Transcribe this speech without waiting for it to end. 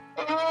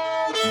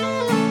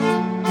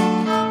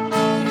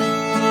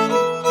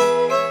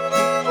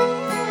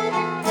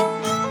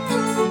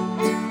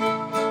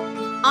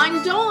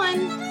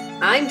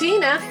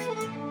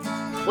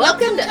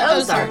Welcome to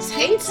Ozarks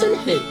Haints and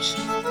Hooch.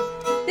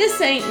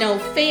 This ain't no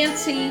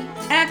fancy,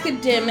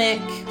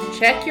 academic,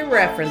 check your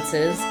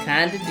references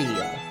kind of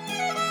deal.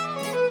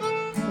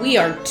 We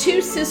are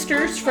two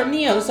sisters from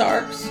the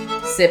Ozarks,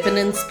 sipping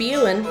and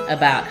spewing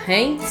about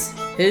haints,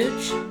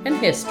 hooch, and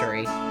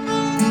history.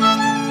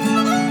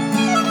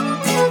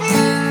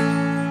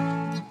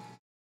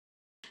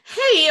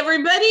 Hey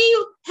everybody,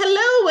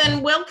 hello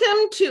and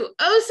welcome to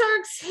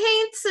Ozarks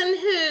Haints and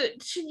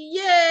Hooch.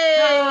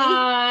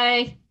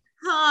 Yay!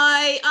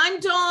 Hi, I'm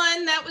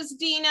Dawn. That was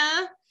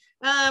Dina.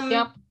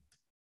 Yep.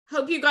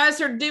 Hope you guys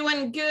are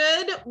doing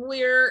good.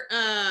 We're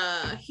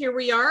here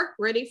we are,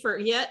 ready for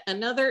yet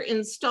another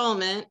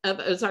installment of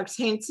Ozarks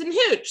Haints and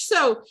Hooch.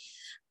 So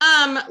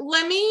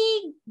let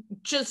me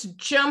just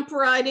jump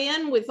right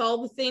in with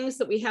all the things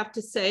that we have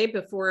to say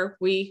before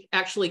we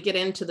actually get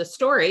into the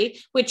story,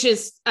 which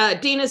is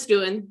Dina's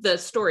doing the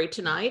story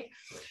tonight.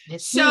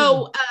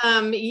 So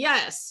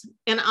yes,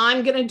 and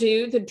I'm going to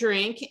do the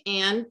drink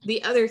and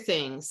the other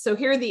things. So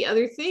here are the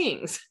other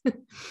things.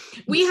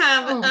 We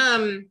have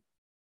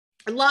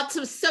lots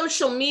of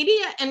social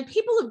media and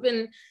people have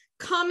been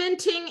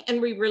commenting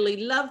and we really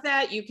love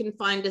that. You can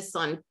find us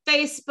on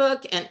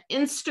Facebook and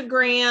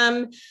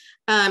Instagram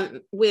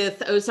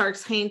with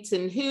Ozarks Haints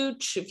and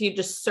Hooch. If you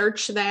just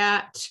search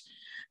that.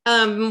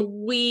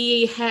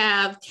 We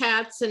have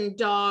cats and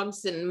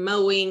dogs and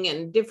mowing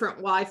and different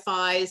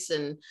Wi-Fi's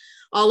and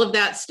all of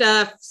that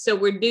stuff. So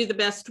we do the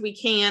best we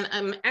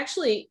can.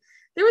 Actually,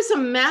 there was a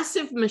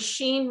massive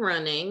machine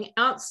running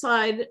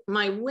outside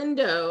my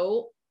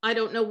window. I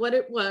don't know what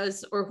it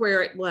was or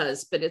where it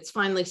was, but it's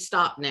finally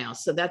stopped now.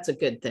 So that's a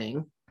good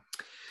thing.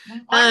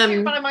 I'm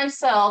here by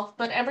myself,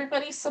 but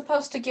everybody's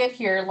supposed to get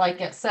here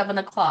like at 7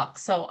 o'clock.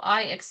 So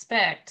I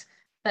expect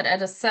that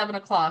at 7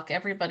 o'clock,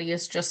 everybody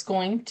is just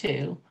going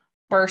to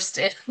burst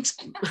in and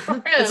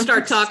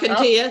start talking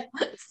to you.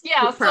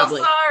 Yeah,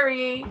 probably. So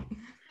sorry.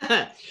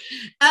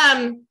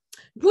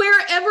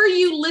 Wherever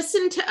you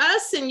listen to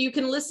us, and you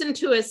can listen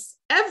to us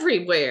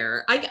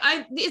everywhere.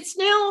 It's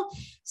now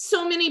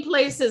so many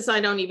places I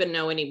don't even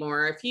know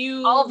anymore. If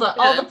you all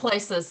the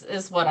places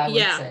is what I would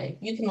say.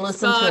 You can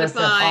listen Spotify, to us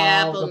at all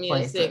Apple the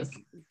Music, places.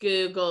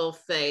 Google,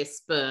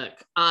 Facebook,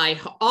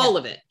 all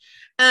of it.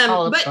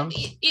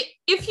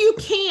 If you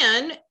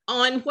can,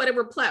 on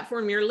whatever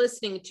platform you're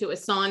listening to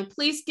us on,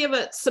 please give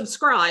a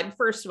subscribe,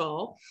 first of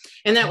all,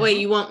 and that way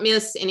you won't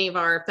miss any of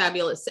our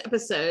fabulous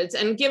episodes,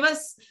 and give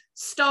us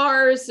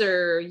stars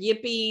or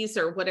yippies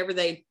or whatever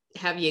they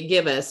have you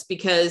give us,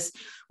 because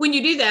when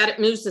you do that, it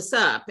moves us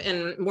up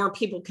and more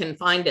people can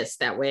find us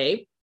that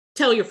way.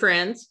 Tell your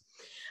friends.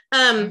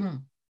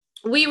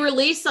 We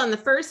release on the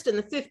 1st and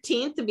the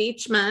 15th of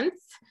each month.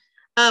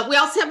 We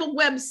also have a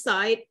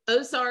website,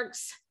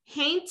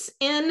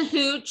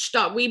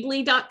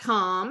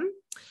 ozarkshaintsandhooch.weebly.com.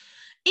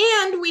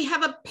 And we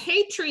have a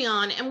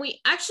Patreon, and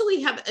we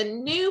actually have a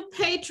new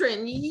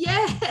patron.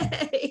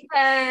 Yay!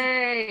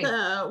 Hey.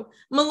 So,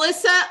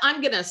 Melissa,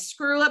 I'm going to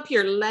screw up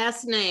your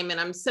last name, and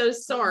I'm so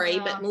sorry,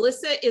 but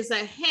Melissa is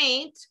a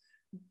haint.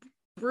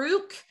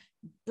 Bruck.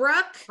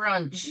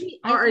 Brunch.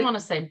 I want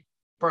to say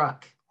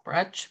Brutch.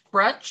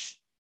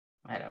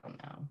 I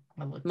don't know.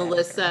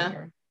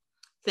 Melissa,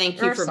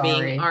 thank you for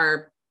being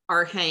our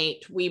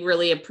haint. We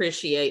really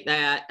appreciate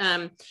that.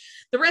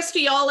 The rest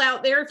of y'all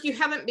out there, if you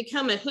haven't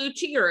become a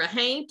hoochie or a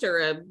haint or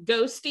a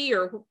ghostie,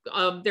 or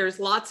there's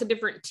lots of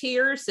different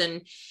tiers,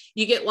 and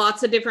you get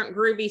lots of different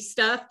groovy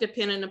stuff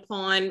depending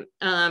upon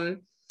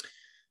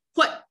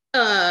what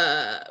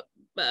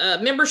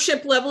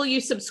membership level you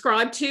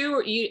subscribe to.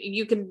 Or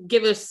you can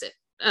give us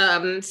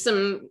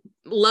some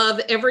love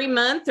every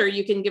month, or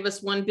you can give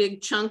us one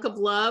big chunk of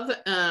love.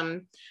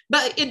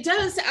 But it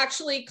does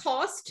actually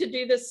cost to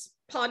do this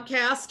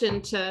podcast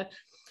and to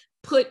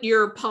put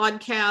your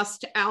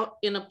podcast out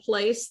in a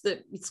place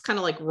that it's kind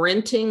of like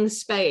renting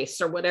space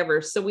or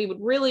whatever. So we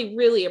would really,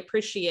 really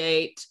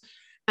appreciate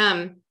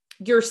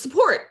your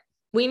support.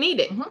 We need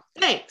it.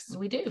 Thanks.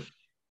 We do.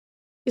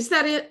 Is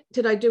that it?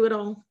 Did I do it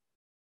all?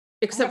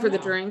 Except for the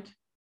drink?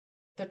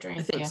 The drink.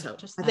 I think so.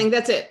 I think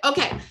that's it.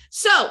 Okay.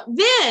 So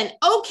then,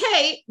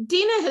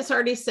 Dina has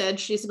already said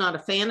she's not a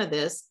fan of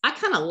this. I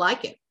kind of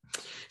like it.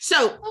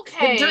 So,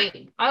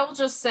 I will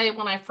just say,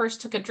 when I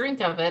first took a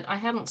drink of it, I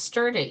hadn't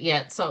stirred it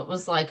yet. So it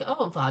was like,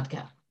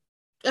 vodka.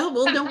 Oh,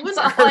 well, no wonder.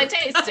 That's all I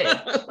tasted.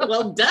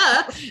 Well,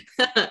 duh.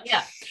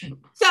 Yeah.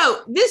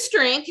 So this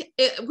drink,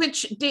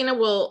 which Dina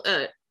will,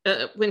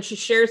 when she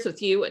shares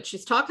with you what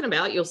she's talking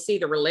about, you'll see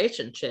the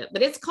relationship,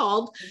 but it's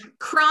called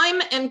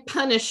Crime and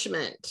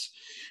Punishment.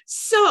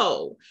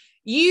 So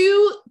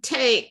you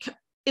take...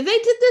 They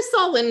did this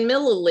all in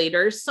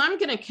milliliters, so I'm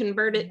going to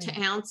convert it to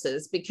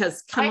ounces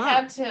because I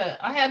had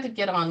to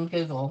get on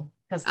Google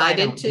because I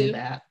did too. Do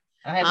that.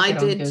 I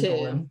did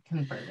too. And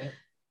convert it.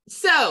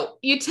 So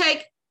you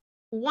take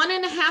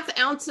 1.5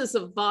 ounces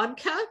of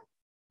vodka,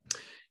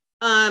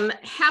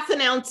 half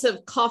an ounce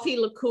of coffee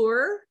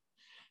liqueur,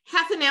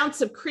 half an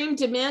ounce of creme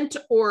de menthe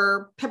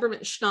or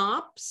peppermint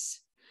schnapps,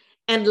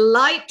 and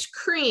light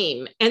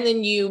cream. And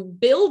then you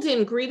build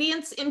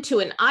ingredients into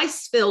an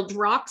ice-filled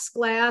rocks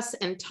glass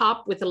and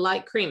top with a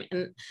light cream.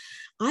 And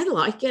I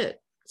like it.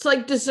 It's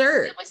like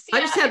dessert. Yeah,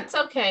 I just had, it's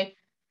okay.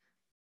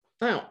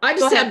 Oh, I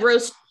just had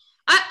roast.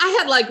 I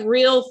had like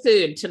real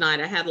food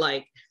tonight. I had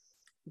like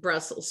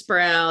Brussels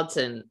sprouts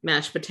and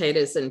mashed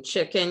potatoes and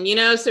chicken,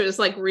 so it was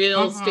like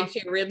real stick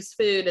to your ribs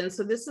food. And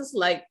so this is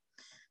like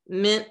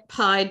mint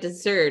pie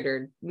dessert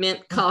or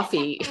mint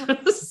coffee,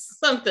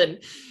 something.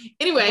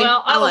 Anyway,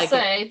 well, I will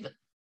say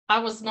I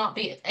was not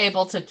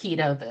able to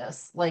keto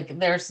this. Like,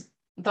 there's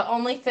the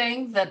only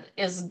thing that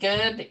is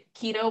good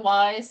keto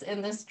wise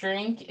in this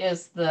drink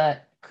is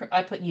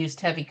I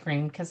used heavy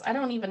cream because I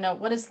don't even know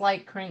what is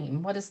light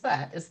cream. What is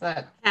that? Is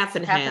that half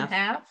and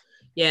half?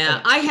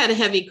 Yeah, I had a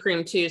heavy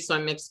cream too, so I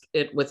mixed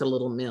it with a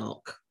little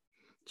milk.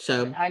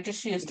 So I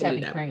just used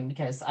heavy cream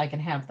because I can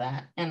have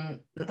that. And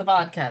the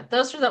vodka.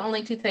 Those are the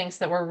only two things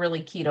that were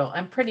really keto.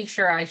 I'm pretty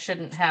sure I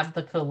shouldn't have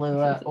the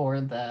Kahlua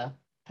or the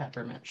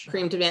peppermint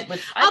cream de mint.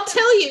 I'll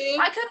tell you,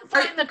 I couldn't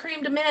find the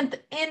cream de mint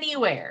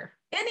anywhere.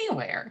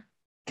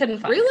 Couldn't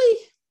find really?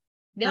 It.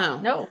 Yeah,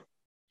 no.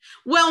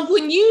 Well,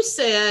 when you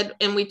said,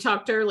 and we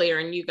talked earlier,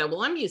 and you go,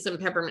 well, I'm using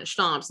peppermint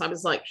schnapps. I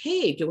was like,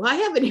 hey, do I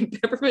have any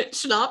peppermint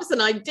schnapps?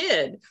 And I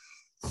did.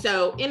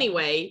 So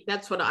anyway,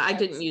 that's what I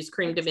didn't use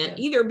cream de mint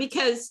either,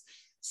 because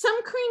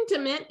some cream de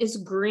mint is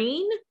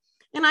green.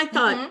 And I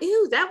thought,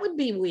 ew, that would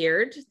be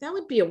weird. That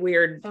would be a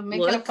weird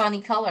make it a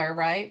funny color,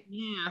 right?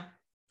 Yeah.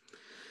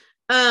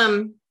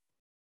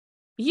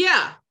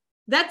 Yeah,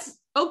 that's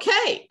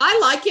okay. I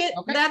like it.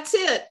 Okay. That's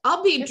it.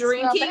 I'll be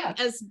drinking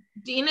as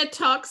Dina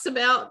talks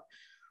about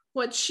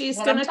what she's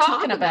going to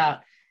talk about.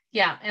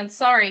 Yeah, and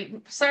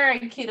sorry,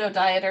 keto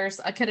dieters,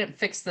 I couldn't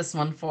fix this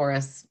one for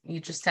us. You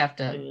just have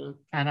to,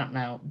 I don't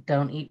know,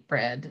 don't eat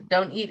bread,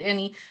 don't eat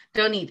any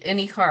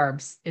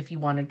carbs if you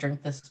want to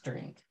drink this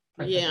drink.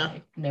 For the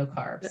day. No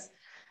carbs.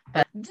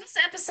 But this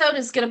episode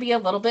is going to be a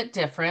little bit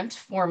different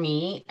for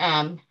me.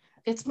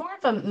 It's more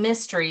of a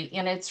mystery,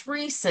 and it's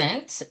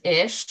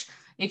recent-ish.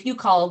 If you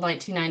call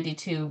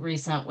 1992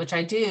 recent, which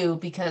I do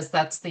because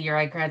that's the year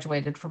I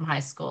graduated from high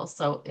school.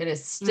 So it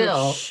is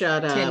still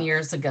 10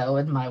 years ago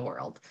in my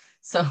world.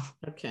 So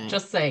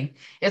just saying,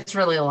 it's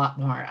really a lot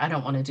more. I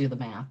don't want to do the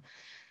math.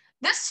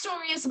 This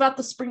story is about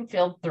the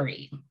Springfield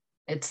Three.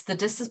 It's the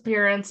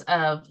disappearance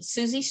of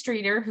Susie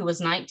Streeter, who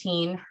was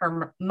 19,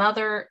 her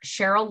mother,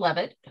 Cheryl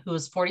Levitt, who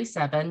was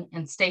 47,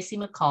 and Stacy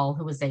McCall,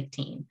 who was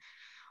 18.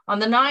 On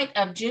the night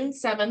of June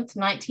 7th,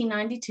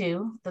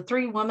 1992, the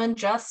three women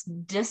just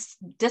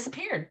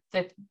disappeared.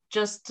 They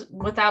just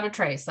without a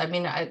trace. I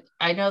mean,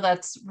 I know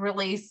that's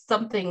really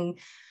something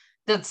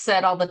that's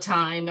said all the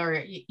time, or,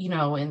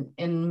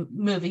 in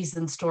movies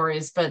and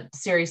stories, but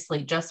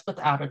seriously, just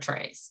without a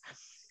trace.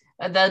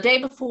 The day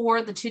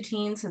before, the two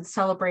teens had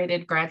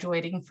celebrated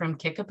graduating from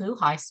Kickapoo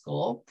High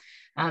School.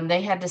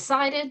 They had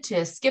decided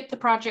to skip the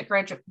project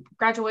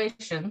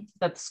graduation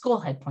that the school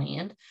had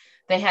planned.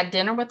 They had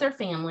dinner with their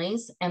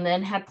families and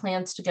then had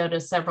plans to go to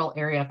several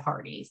area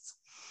parties.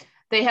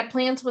 They had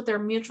plans with their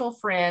mutual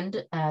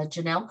friend,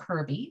 Janelle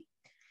Kirby.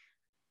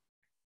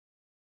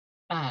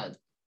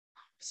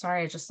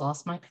 Sorry, I just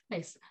lost my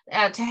place.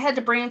 To head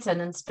to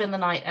Branson and spend the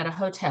night at a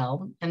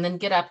hotel, and then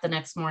get up the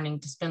next morning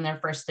to spend their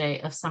first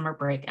day of summer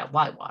break at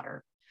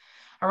Whitewater.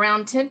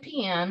 Around 10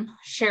 p.m.,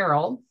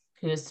 Cheryl,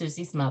 who is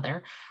Susie's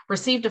mother,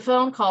 received a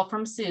phone call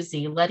from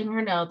Susie letting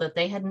her know that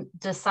they had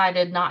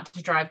decided not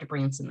to drive to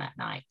Branson that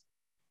night.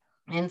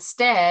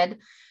 Instead,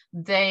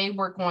 they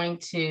were going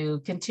to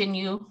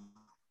continue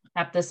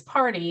at this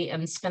party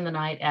and spend the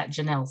night at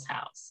Janelle's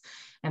house.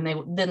 And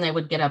then they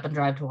would get up and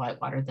drive to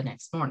Whitewater the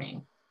next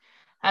morning.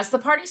 As the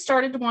party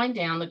started to wind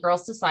down, the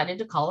girls decided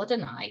to call it a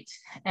night.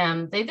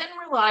 They then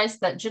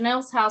realized that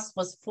Janelle's house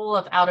was full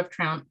of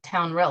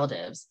out-of-town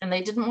relatives, and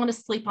they didn't want to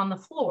sleep on the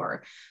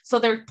floor. So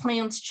their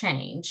plans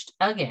changed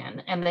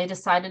again, and they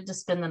decided to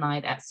spend the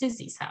night at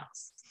Susie's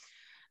house.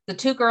 The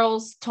two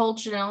girls told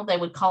Janelle they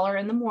would call her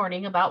in the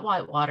morning about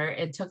Whitewater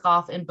and took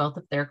off in both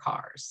of their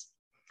cars.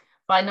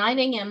 By 9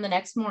 a.m. the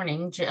next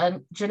morning,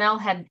 Janelle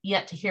had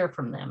yet to hear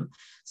from them,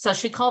 so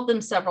she called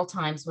them several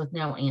times with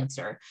no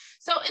answer.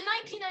 So in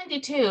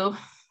 1992,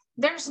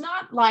 there's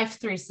not Life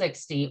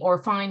 360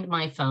 or Find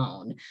My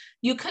Phone.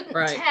 You couldn't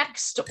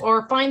text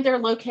or find their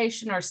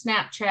location or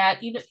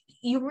Snapchat.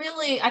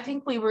 I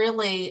think we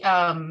really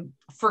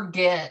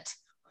forget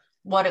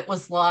what it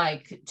was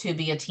like to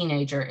be a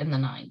teenager in the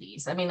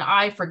 90s. I mean,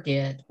 I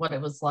forget what it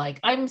was like.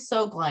 I'm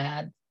so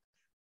glad,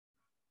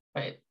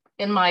 right?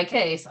 In my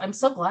case, I'm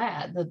so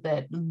glad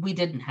that we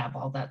didn't have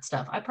all that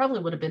stuff. I probably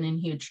would have been in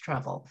huge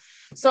trouble.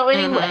 So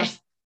anyway.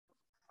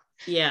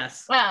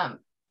 Yes. So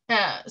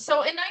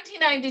in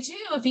 1992,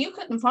 if you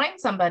couldn't find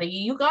somebody,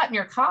 you got in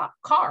your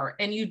car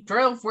and you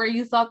drove where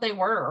you thought they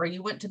were, or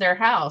you went to their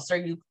house, or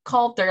you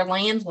called their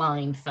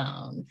landline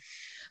phone.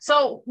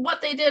 So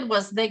what they did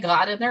was they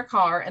got in their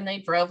car and they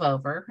drove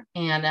over,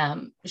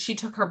 and she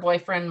took her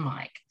boyfriend,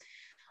 Mike.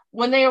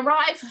 When they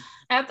arrive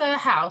at the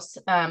house,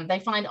 they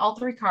find all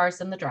 3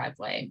 cars in the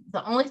driveway.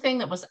 The only thing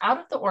that was out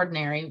of the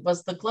ordinary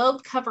was the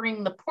globe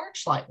covering the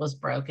porch light was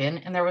broken,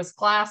 and there was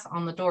glass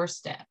on the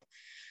doorstep.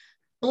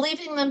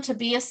 Believing them to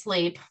be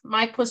asleep,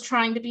 Mike was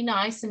trying to be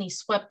nice, and he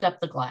swept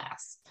up the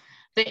glass.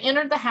 They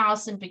entered the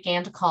house and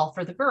began to call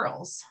for the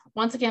girls.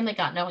 Once again, they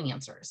got no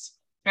answers.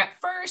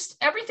 At first,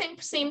 everything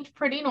seemed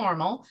pretty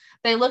normal.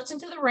 They looked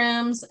into the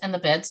rooms and the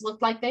beds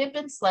looked like they had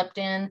been slept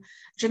in.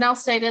 Janelle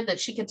stated that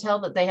she could tell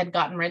that they had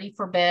gotten ready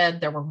for bed.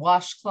 There were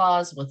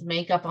washcloths with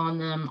makeup on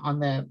them on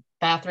the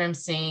bathroom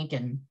sink,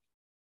 and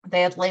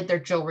they had laid their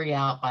jewelry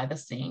out by the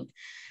sink.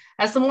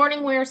 As the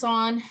morning wears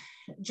on,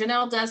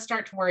 Janelle does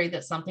start to worry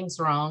that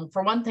something's wrong.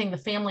 For one thing, the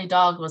family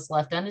dog was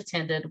left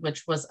unattended,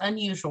 which was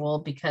unusual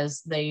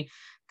because they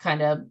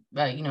kind of,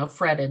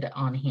 fretted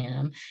on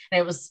him.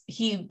 And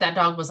that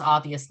dog was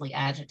obviously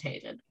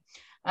agitated.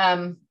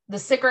 The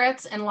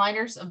cigarettes and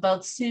lighters of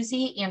both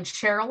Susie and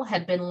Cheryl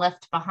had been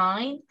left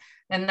behind,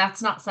 and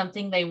that's not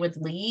something they would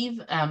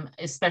leave,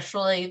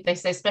 especially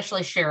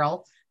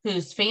Cheryl,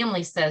 whose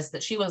family says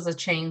that she was a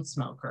chain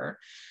smoker.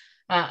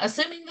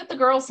 Assuming that the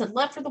girls had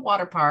left for the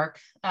water park,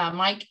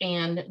 Mike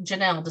and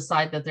Janelle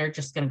decide that they're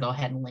just going to go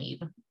ahead and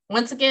leave.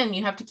 Once again,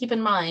 you have to keep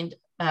in mind,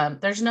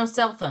 there's no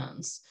cell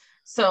phones.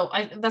 So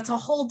that's a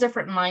whole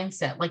different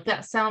mindset. Like,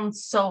 that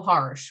sounds so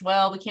harsh.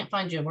 Well, we can't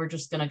find you. We're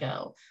just going to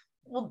go.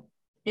 Well,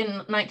 in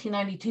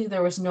 1992,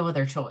 there was no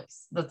other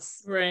choice.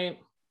 That's right.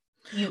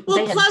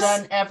 They had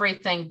done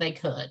everything they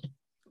could.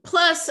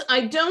 Plus,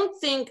 I don't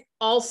think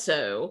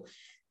also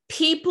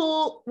we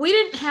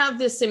didn't have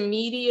this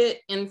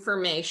immediate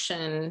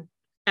information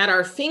at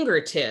our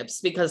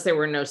fingertips because there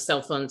were no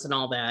cell phones and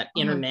all that.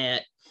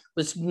 Internet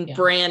was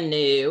brand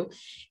new.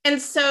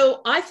 And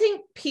so I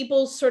think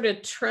people sort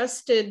of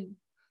trusted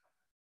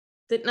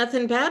that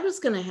nothing bad was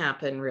going to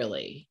happen,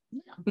 really,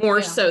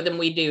 more so than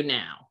we do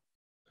now.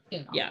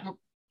 Yeah.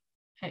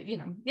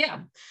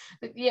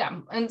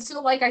 And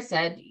so, like I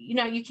said,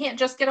 you can't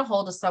just get a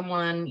hold of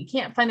someone. You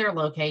can't find their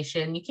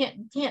location. You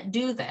can't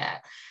do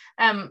that.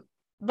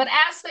 But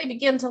as they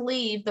begin to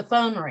leave, the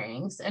phone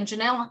rings and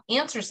Janelle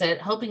answers it,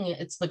 hoping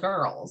it's the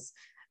girls.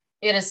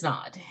 It is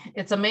not.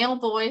 It's a male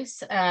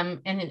voice,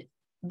 and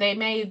they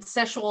made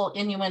sexual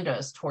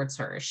innuendos towards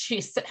her.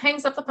 She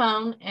hangs up the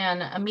phone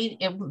and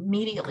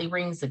immediately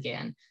rings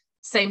again.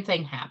 Same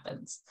thing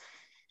happens.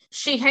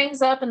 She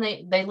hangs up and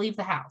they leave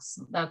the house.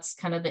 That's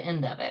kind of the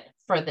end of it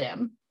for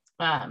them.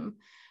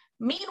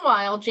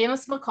 Meanwhile,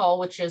 Janice McCall,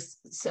 which is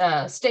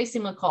Stacy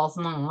McCall's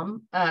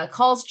mom,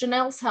 calls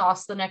Janelle's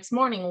house the next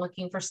morning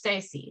looking for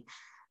Stacy.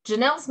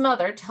 Janelle's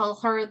mother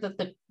tells her that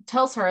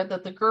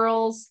the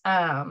girls'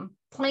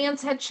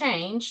 plans had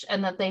changed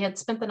and that they had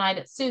spent the night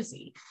at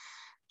Susie.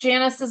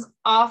 Janice is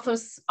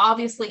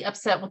obviously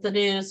upset with the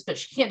news, but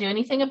she can't do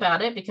anything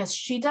about it because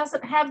she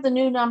doesn't have the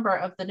new number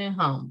of the new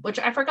home, which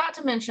I forgot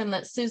to mention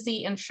that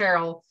Susie and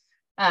Cheryl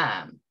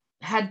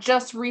had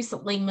just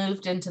recently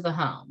moved into the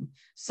home.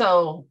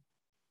 So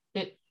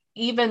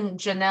even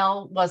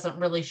Janelle wasn't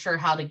really sure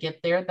how to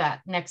get there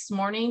that next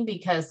morning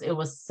because it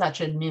was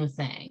such a new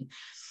thing.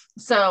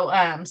 So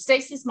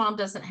Stacy's mom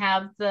doesn't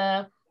have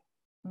the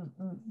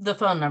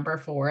phone number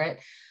for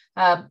it.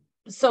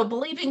 So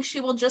believing she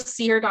will just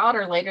see her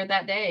daughter later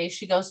that day,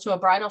 she goes to a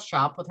bridal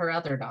shop with her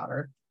other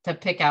daughter to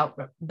pick out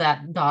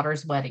that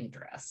daughter's wedding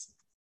dress.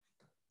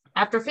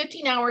 After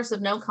 15 hours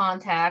of no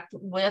contact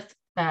with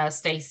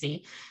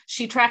Stacy,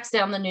 she tracks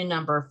down the new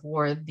number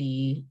for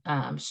the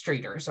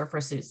Streeters, or for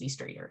Susie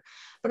Streeter.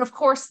 But of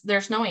course,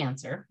 there's no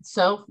answer.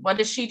 So what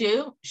does she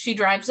do? She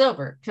drives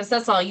over because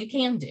that's all you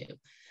can do.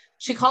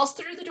 She calls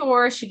through the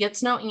door. She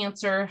gets no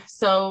answer.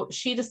 So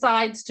she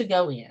decides to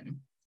go in.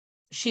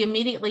 She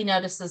immediately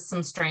notices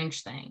some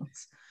strange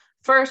things.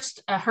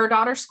 First, her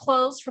daughter's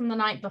clothes from the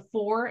night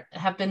before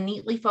have been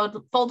neatly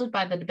folded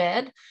by the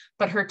bed,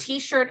 but her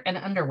t-shirt and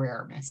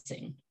underwear are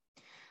missing.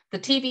 The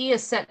TV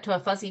is set to a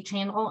fuzzy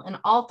channel, and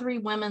all 3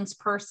 women's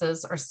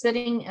purses are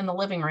sitting in the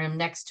living room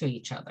next to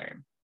each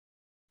other.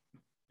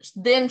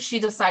 Then she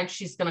decides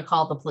she's going to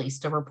call the police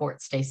to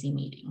report Stacy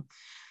missing.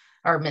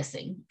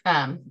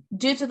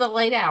 Due to the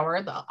late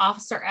hour, the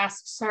officer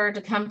asks her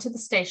to come to the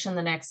station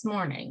the next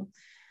morning.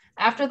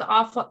 After the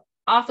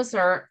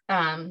officer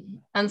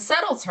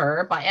unsettles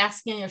her by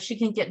asking if she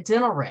can get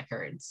dental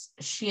records,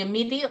 she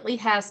immediately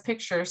has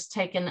pictures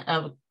taken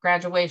of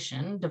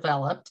graduation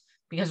developed,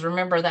 because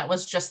remember, that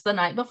was just the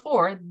night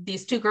before.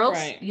 These 2 girls,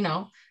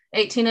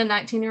 18 and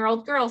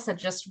 19-year-old girls had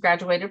just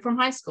graduated from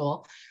high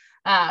school.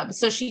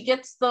 So she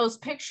gets those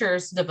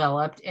pictures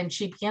developed and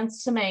she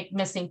begins to make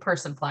missing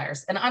person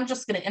flyers. And I'm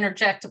just going to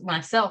interject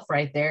myself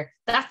right there.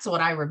 That's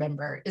what I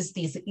remember, is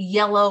these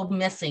yellow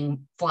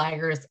missing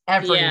flyers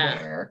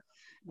everywhere.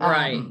 Yeah,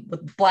 right.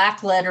 With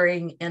black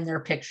lettering and their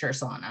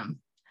pictures on them.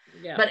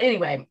 Yeah. But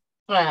anyway,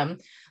 the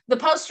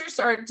posters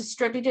are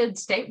distributed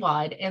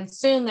statewide, and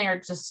soon they are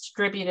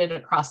distributed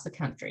across the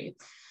country.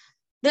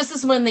 This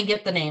is when they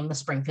get the name the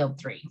Springfield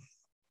 3.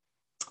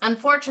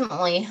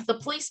 Unfortunately, the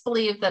police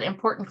believe that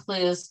important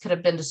clues could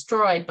have been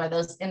destroyed by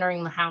those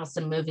entering the house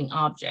and moving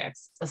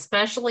objects,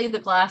 especially the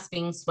glass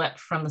being swept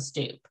from the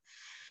stoop,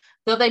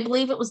 though they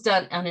believe it was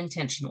done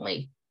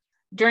unintentionally.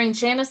 During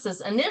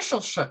Janice's initial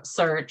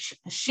search,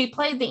 she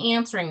played the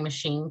answering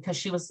machine because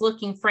she was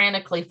looking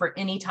frantically for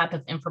any type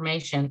of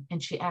information,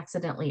 and she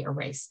accidentally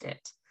erased it.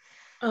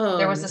 Oh,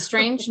 there was a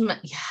strange,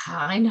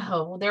 I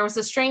know, there was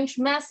a strange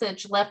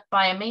message left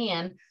by a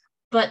man,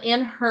 but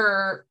in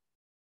her,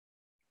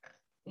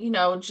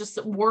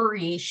 just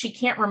worry, she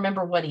can't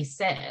remember what he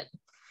said.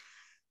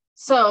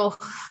 So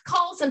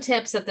calls and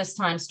tips at this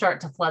time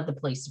start to flood the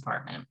police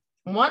department.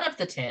 One of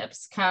the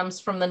tips comes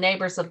from the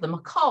neighbors of the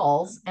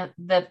McCalls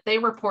that they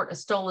report a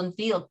stolen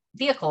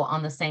vehicle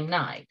on the same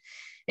night.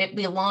 It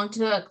belonged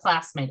to a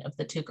classmate of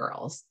the two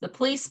girls. The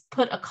police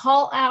put a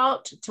call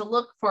out to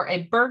look for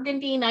a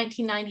burgundy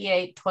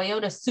 1998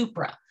 Toyota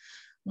Supra.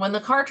 When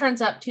the car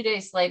turns up 2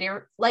 days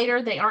later,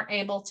 they aren't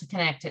able to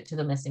connect it to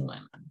the missing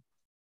women.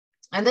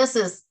 And this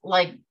is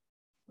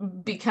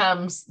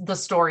becomes the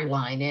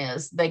storyline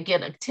is they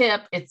get a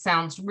tip. It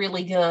sounds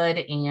really good.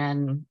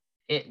 And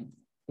it,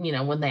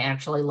 when they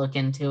actually look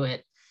into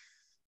it,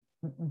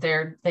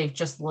 they've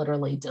just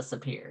literally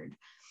disappeared.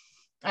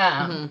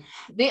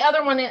 The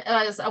other one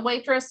is a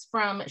waitress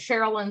from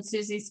Cheryl and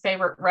Susie's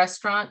favorite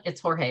restaurant.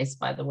 It's Jorge's,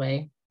 by the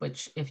way,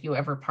 which if you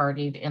ever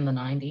partied in the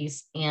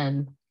 90s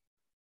in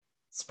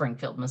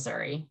Springfield,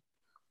 Missouri,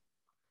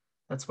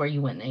 that's where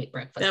you went and ate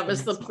breakfast. That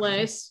was the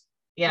place.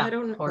 Yeah, I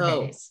don't know.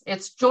 Jorge's.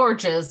 It's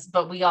George's,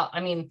 but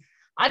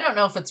I don't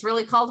know if it's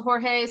really called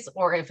Jorge's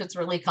or if it's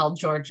really called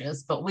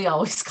George's, but we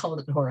always called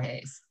it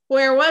Jorge's.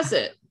 Where was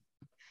it?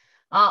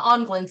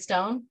 On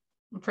Glenstone,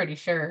 I'm pretty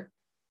sure.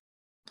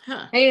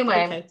 Huh.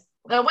 Anyway, okay.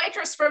 The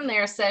waitress from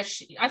there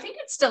says I think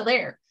it's still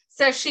there,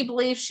 says she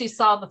believes she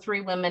saw the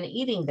three women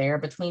eating there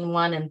between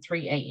 1 and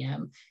 3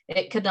 a.m.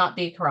 It could not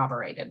be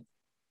corroborated.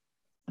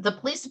 The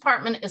police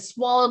department is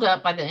swallowed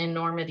up by the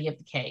enormity of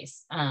the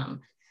case.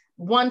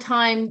 One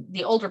time,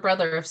 the older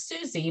brother of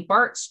Susie,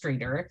 Bart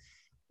Streeter,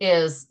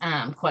 is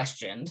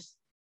questioned.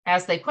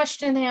 As they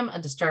question him, a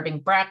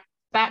disturbing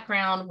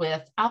background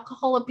with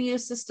alcohol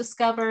abuse is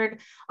discovered,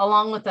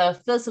 along with a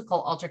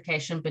physical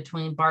altercation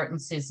between Bart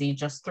and Susie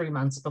just 3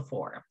 months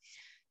before.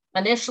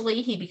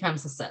 Initially, he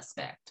becomes a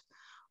suspect.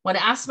 When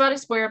asked about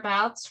his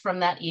whereabouts from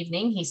that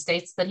evening, he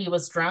states that he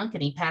was drunk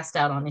and he passed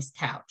out on his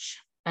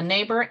couch. A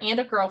neighbor and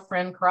a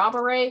girlfriend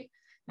corroborate,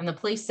 and the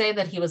police say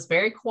that he was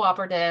very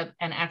cooperative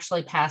and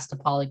actually passed a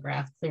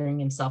polygraph, clearing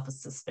himself of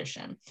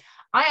suspicion.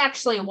 I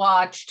actually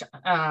watched,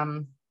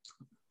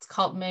 it's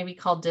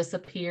called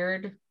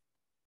Disappeared.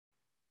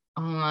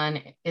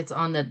 It's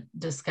on the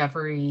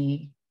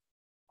Discovery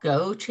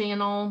Go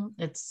channel.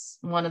 It's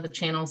one of the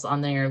channels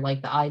on there,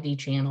 like the ID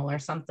channel or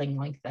something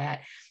like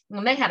that.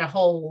 And they had a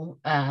whole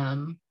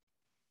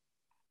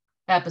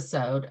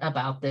episode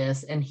about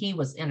this, and he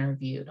was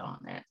interviewed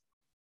on it.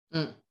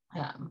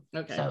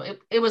 Okay. So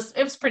it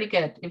was pretty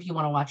good. If you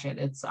want to watch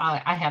it,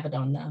 I have it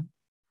on the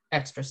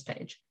extras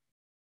page.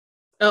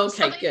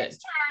 Okay, so good.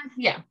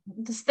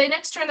 They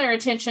next turn their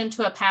attention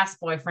to a past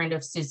boyfriend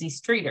of Susie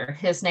Streeter.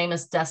 His name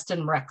is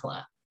Dustin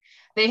Reckla.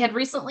 They had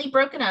recently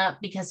broken up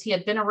because he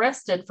had been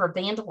arrested for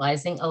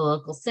vandalizing a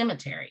local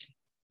cemetery.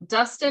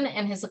 Dustin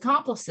and his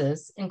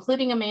accomplices,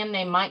 including a man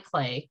named Mike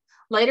Clay,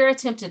 later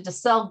attempted to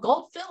sell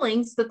gold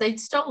fillings that they'd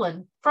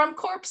stolen from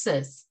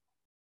corpses.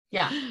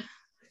 Yeah.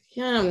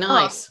 Yeah,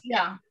 nice.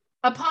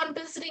 Upon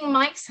visiting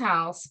Mike's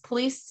house,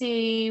 police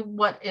see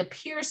what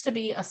appears to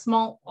be a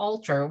small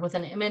altar with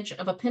an image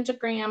of a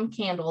pentagram,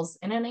 candles,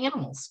 and an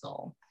animal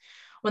skull.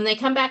 When they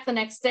come back the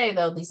next day,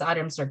 though, these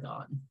items are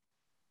gone.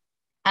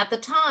 At the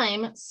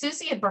time,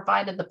 Susie had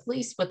provided the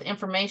police with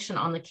information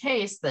on the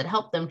case that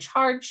helped them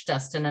charge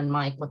Dustin and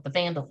Mike with the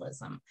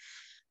vandalism.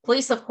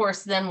 Police, of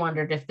course, then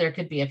wondered if there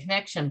could be a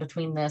connection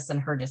between this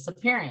and her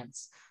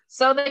disappearance.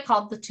 So they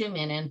called the two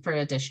men in for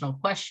additional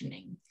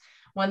questioning.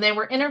 When they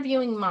were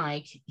interviewing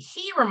Mike,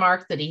 he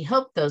remarked that he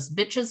hoped those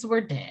bitches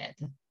were dead,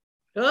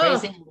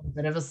 raising a little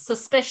bit of a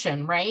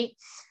suspicion, right?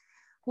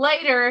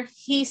 Later,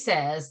 he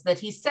says that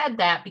he said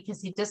that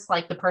because he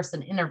disliked the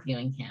person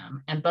interviewing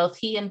him, and both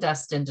he and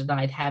Dustin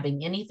denied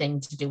having anything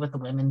to do with the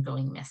women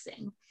going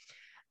missing.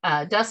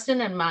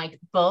 Dustin and Mike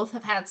both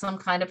have had some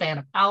kind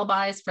of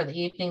alibis for the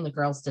evening the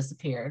girls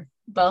disappeared.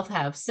 Both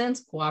have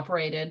since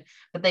cooperated,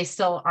 but they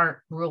still aren't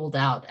ruled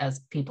out as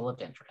people of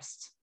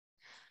interest.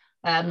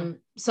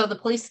 So the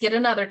police get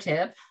another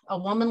tip. A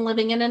woman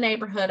living in a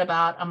neighborhood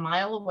about a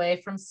mile away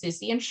from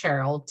Susie and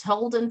Cheryl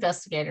told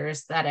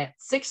investigators that at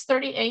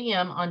 6:30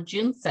 a.m. on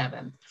June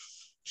 7th,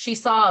 she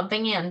saw a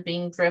van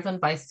being driven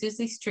by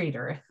Susie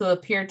Streeter, who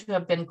appeared to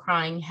have been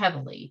crying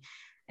heavily.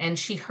 And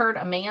she heard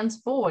a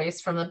man's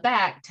voice from the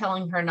back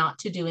telling her not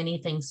to do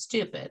anything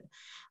stupid.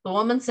 The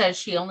woman says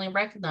she only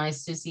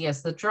recognized Susie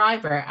as the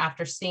driver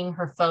after seeing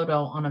her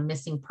photo on a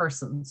missing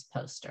persons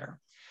poster.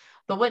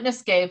 The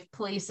witness gave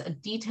police a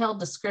detailed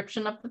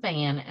description of the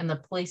van, and the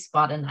police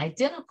bought an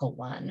identical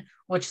one,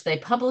 which they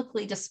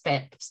publicly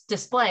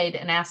displayed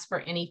and asked for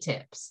any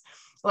tips.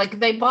 Like,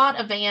 they bought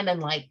a van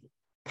and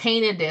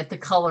painted it the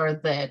color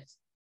that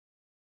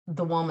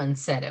the woman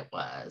said it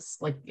was.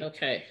 Like,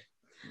 okay.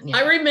 yeah.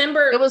 I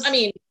remember, it was,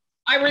 I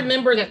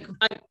remember that.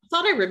 I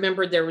thought I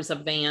remembered there was a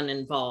van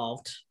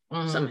involved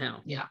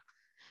somehow. Yeah.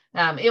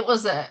 It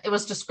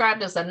was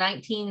described as a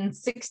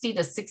 1960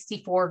 to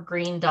 64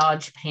 green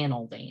Dodge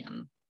panel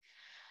van.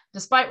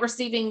 Despite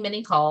receiving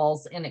many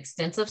calls and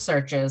extensive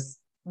searches,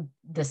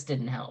 this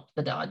didn't help.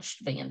 The Dodge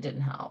van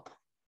didn't help.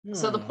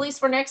 So the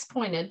police were next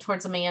pointed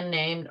towards a man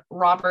named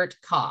Robert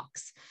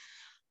Cox.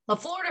 The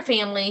Florida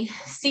family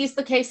sees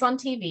the case on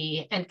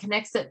TV and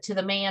connects it to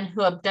the man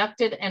who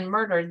abducted and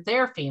murdered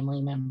their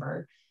family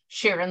member,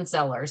 Sharon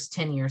Zellers,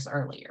 10 years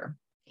earlier.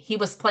 He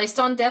was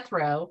placed on death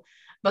row,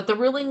 but the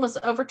ruling was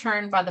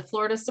overturned by the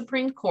Florida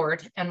Supreme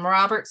Court, and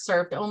Robert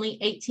served only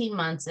 18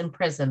 months in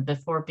prison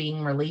before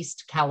being released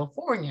to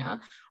California,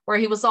 where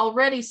he was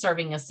already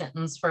serving a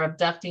sentence for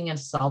abducting and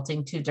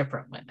assaulting 2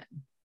 different women.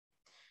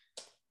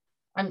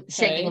 I'm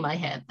shaking my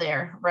head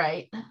there,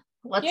 right?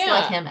 Let's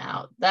let him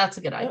out. That's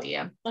a good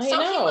idea. He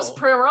was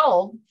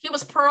paroled. He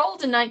was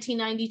paroled in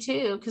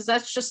 1992 because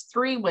that's just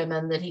 3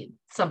 women that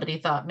somebody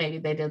thought maybe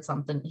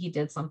he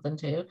did something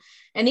to.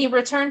 And he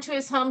returned to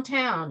his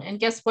hometown. And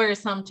guess where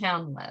his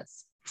hometown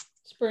was?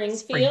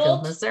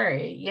 Springfield,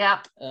 Missouri.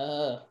 Yep.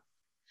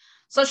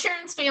 So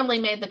Sharon's family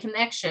made the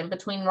connection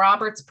between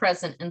Robert's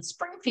presence in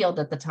Springfield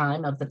at the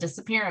time of the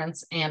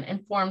disappearance and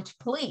informed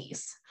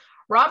police.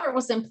 Robert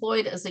was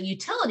employed as a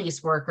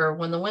utilities worker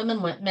when the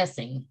women went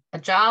missing, a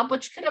job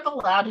which could have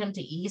allowed him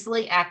to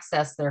easily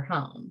access their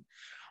home.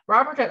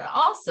 Robert had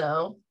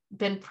also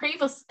been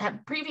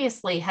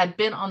previously had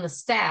been on the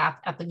staff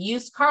at the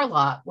used car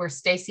lot where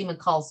Stacy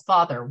McCall's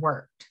father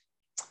worked.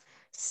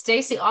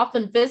 Stacy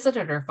often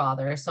visited her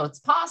father, so it's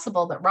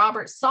possible that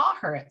Robert saw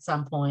her at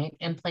some point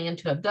and planned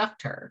to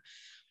abduct her.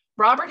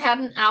 Robert had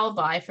an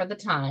alibi for the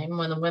time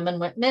when the women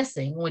went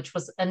missing, which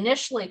was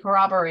initially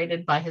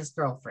corroborated by his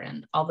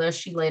girlfriend, although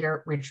she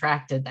later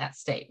retracted that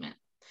statement.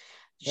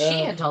 She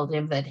had told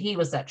him that he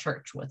was at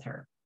church with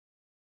her.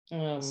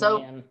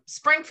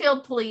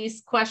 Springfield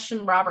police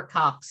questioned Robert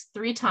Cox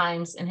 3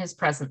 times in his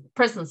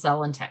prison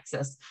cell in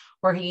Texas,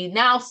 where he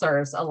now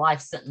serves a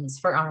life sentence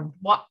for armed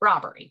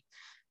robbery.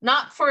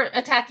 Not for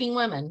attacking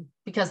women,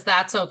 because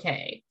that's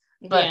okay,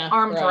 but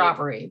armed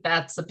robbery,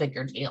 that's a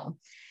bigger deal.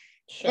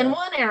 Sure. In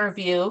one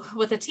interview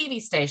with a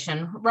TV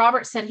station,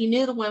 Robert said he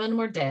knew the women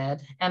were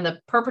dead and the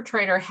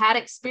perpetrator had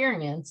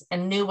experience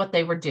and knew what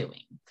they were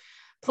doing.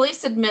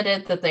 Police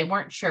admitted that they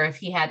weren't sure if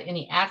he had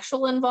any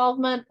actual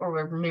involvement or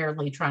were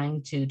merely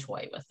trying to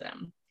toy with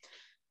them.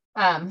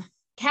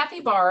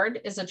 Kathy Bard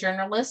is a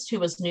journalist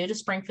who was new to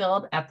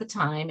Springfield at the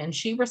time, and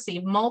she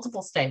received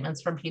multiple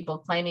statements from people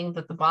claiming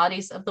that the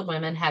bodies of the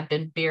women had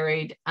been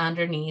buried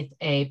underneath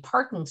a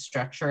parking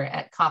structure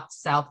at Cox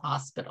South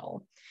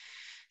Hospital.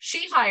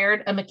 She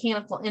hired a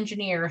mechanical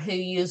engineer who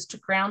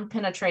used ground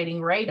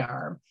penetrating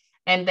radar,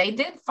 and they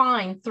did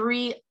find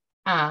 3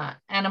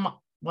 anomalies.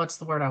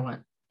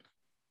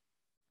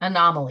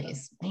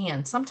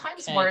 Man,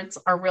 sometimes words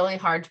are really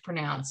hard to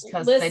pronounce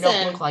because they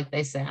don't look like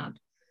they sound.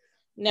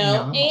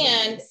 No,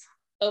 and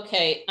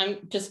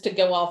I'm just to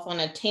go off on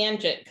a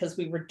tangent because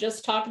we were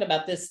just talking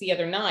about this the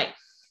other night.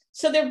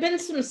 So there have been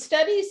some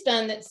studies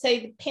done that say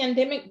the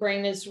pandemic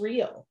brain is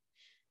real.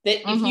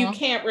 That if you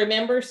can't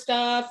remember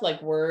stuff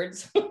like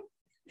words,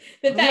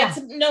 that's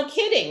no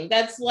kidding.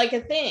 That's like a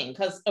thing.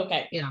 Because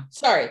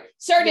sorry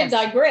to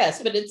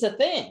digress, but it's a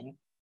thing.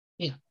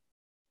 Yeah.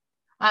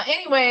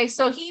 Anyway,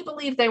 so he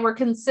believed they were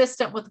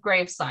consistent with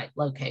gravesite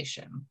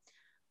location,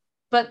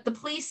 but the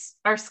police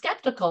are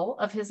skeptical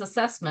of his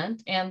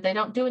assessment and they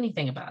don't do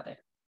anything about it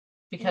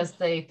because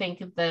they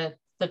think that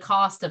the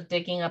cost of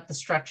digging up the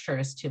structure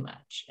is too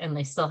much, and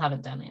they still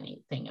haven't done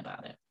anything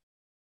about it.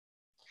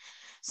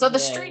 So the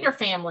Streeter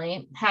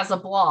family has a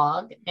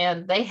blog,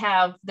 and they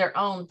have their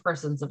own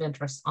persons of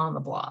interest on the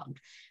blog.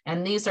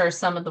 And these are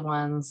some of the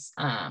ones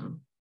that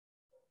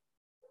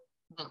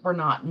were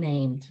not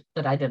named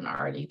that I didn't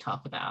already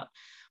talk about.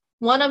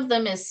 One of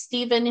them is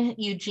Stephen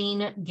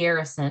Eugene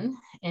Garrison,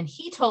 and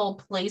he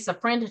told police a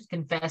friend had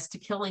confessed to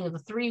killing the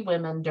 3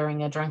 women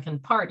during a drunken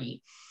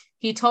party.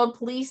 He told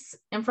police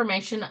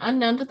information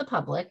unknown to the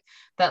public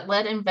that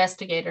led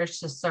investigators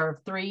to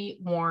serve 3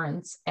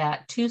 warrants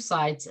at 2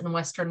 sites in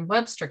western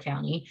Webster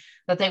County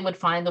that they would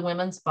find the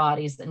women's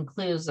bodies and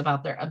clues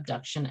about their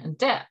abduction and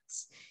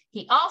deaths.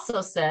 He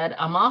also said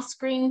a moss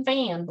green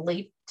van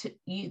believed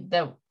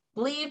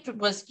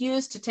was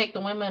used to take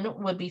the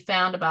women would be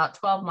found about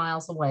 12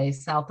 miles away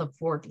south of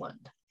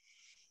Fordland.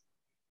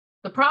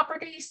 The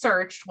property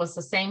searched was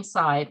the same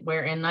site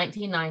where in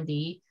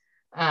 1990,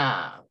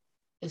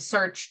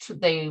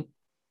 they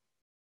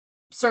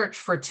searched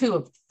for 2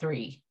 of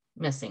 3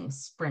 missing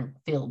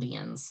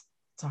Springfieldians.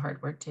 It's a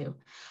hard word too.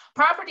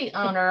 Property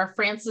owner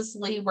Francis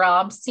Lee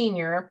Robb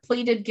Sr.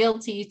 pleaded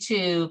guilty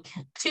to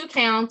 2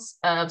 counts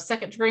of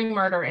second-degree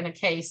murder in a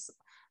case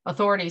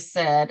authorities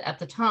said at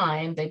the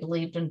time they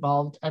believed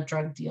involved a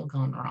drug deal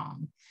gone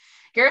wrong.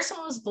 Garrison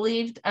was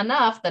believed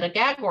enough that a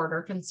gag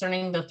order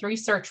concerning the 3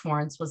 search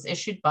warrants was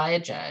issued by a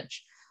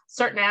judge.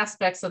 certain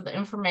aspects of the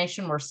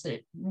information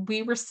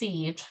we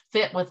received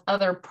fit with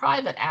other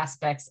private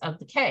aspects of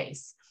the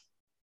case.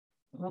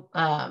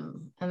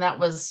 And that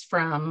was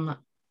from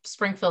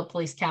Springfield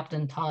Police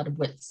Captain Todd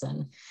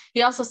Whitson.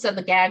 He also said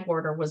the gag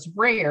order was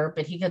rare,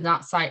 but he could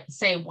not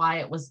say why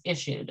it was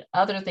issued,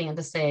 other than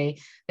to say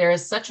there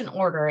is such an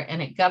order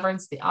and it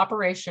governs the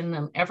operation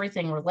and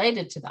everything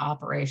related to the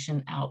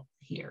operation out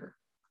here.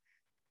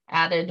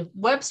 Added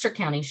Webster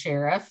County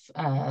Sheriff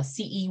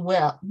C.E.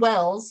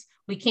 Wells,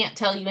 we can't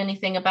tell you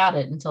anything about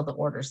it until the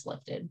order's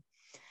lifted.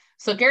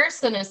 So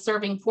Garrison is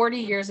serving 40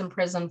 years in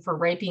prison for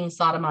raping,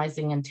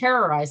 sodomizing, and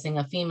terrorizing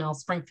a female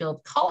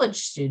Springfield college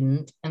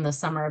student in the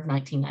summer of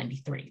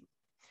 1993.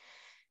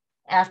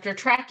 After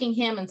tracking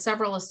him and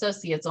several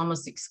associates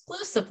almost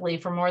exclusively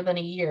for more than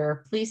a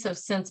year, police have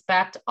since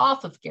backed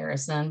off of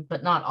Garrison,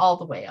 but not all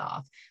the way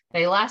off.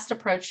 They last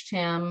approached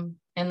him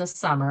in the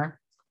summer,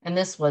 and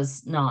this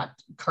was not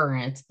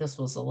current. This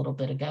was a little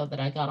bit ago that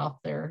I got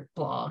off their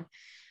blog.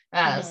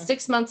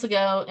 6 months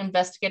ago,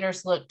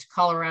 investigators looked to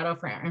Colorado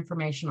for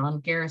information on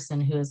Garrison,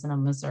 who is in a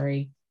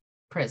Missouri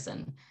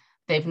prison.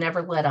 They've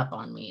never let up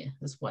on me,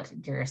 is what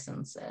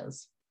Garrison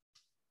says.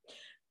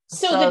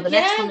 So the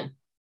next one.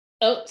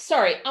 Oh,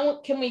 sorry.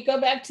 Can we go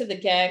back to the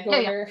gag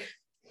order?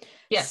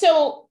 Yeah.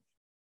 So,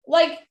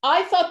 like,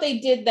 I thought they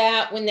did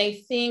that when they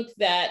think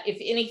that if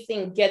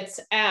anything gets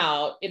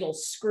out, it'll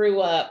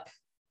screw up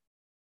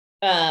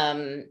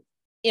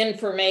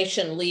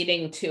information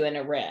leading to an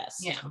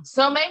arrest. Yeah.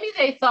 So maybe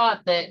they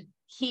thought that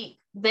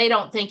they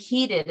don't think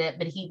he did it,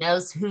 but he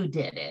knows who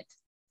did it,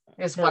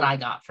 is what I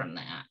got from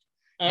that.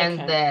 Okay.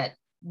 And that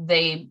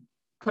they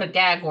put a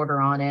gag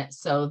order on it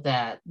so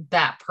that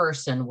that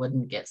person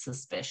wouldn't get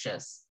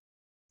suspicious.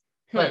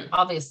 But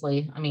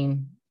obviously, I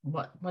mean,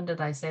 when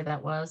did I say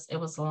that was? It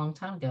was a long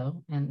time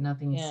ago, and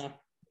nothing's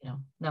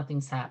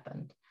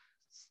happened.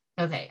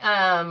 Okay.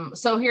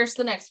 So here's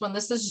the next one.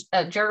 This is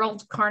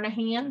Gerald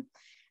Carnahan.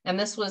 And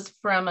this was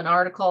from an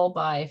article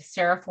by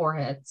Sarah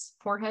Voorhees.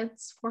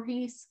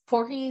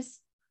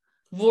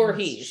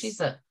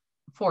 She's a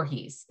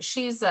Voorhees.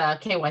 She's a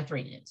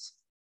KY3 News.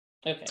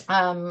 Okay.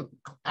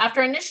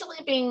 After initially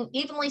being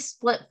evenly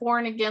split for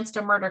and against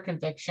a murder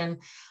conviction,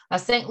 a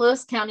St.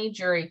 Louis County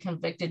jury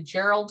convicted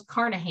Gerald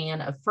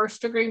Carnahan of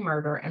first-degree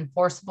murder and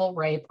forcible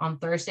rape on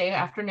Thursday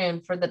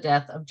afternoon for the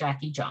death of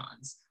Jackie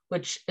Johns,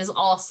 which is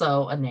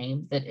also a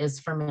name that is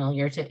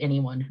familiar to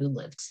anyone who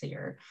lives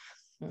here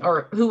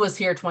or who was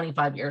here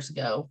 25 years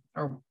ago.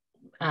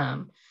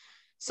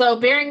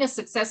 So bearing a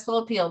successful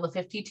appeal, the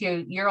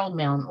 52-year-old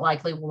man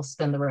likely will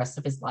spend the rest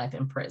of his life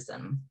in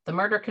prison. The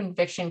murder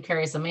conviction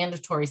carries a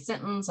mandatory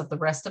sentence of the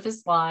rest of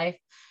his life.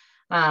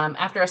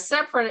 After a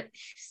separate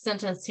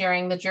sentence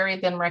hearing, the jury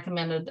then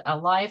recommended a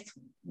life,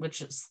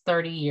 which is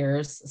 30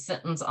 years,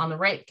 sentence on the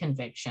rape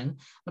conviction.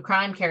 The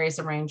crime carries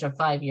a range of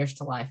 5 years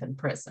to life in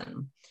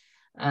prison.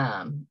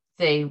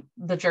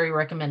 The jury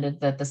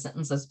recommended that the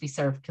sentences be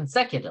served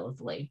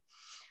consecutively.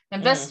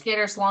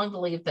 Investigators long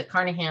believed that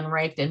Carnahan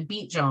raped and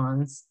beat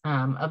Johns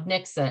of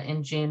Nixa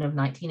in June of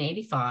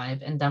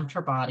 1985 and dumped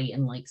her body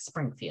in Lake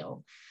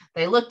Springfield.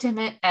 They looked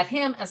at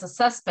him as a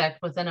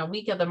suspect within a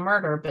week of the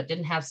murder, but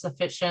didn't have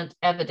sufficient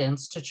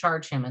evidence to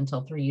charge him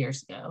until 3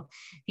 years ago.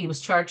 He was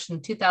charged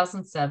in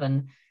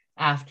 2007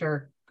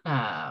 after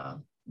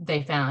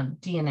they found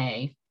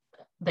DNA.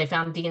 They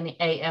found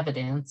DNA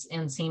evidence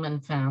in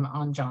semen found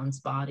on John's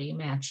body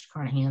matched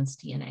Carnahan's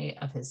DNA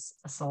of his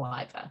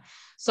saliva.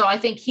 So I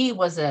think he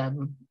was a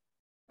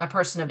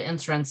person of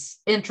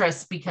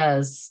interest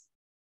because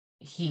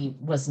he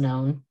was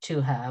known to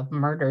have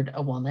murdered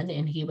a woman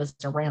and he was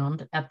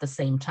around at the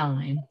same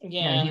time.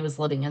 Yeah. He was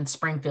living in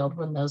Springfield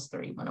when those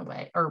three went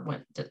away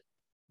or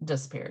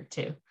disappeared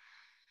too.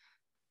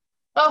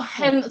 Oh,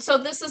 and so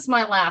this is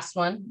my last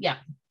one. Yeah.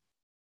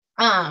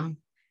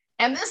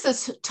 And this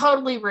is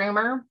totally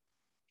rumor.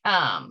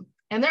 And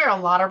there are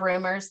a lot of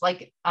rumors.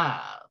 Like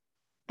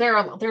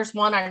there's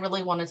one I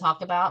really want to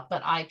talk about,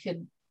 but I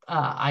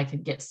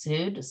could get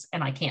sued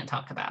and I can't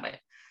talk about it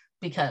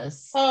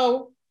because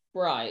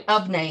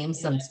of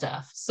names and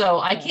stuff.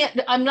 So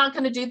I'm not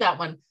going to do that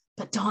one,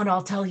 but Dawn,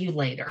 I'll tell you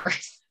later.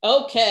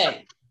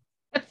 Okay.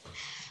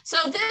 So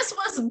this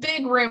was a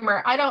big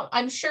rumor.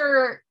 I'm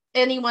sure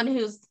anyone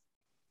who's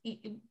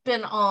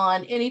been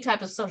on any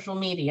type of social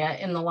media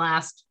in the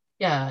last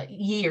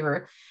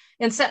year.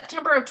 In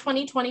September of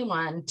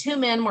 2021, 2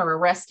 men were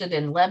arrested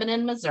in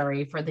Lebanon,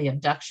 Missouri for the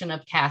abduction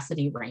of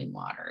Cassidy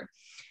Rainwater.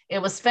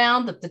 It was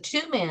found that the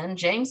 2 men,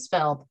 James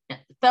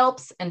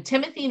Phelps and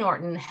Timothy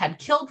Norton, had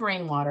killed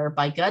Rainwater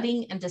by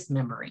gutting and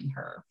dismembering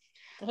her.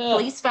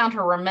 Police found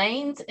her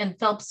remains in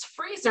Phelps'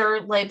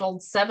 freezer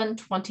labeled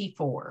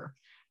 724,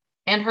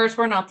 and hers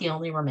were not the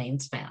only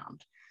remains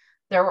found.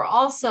 There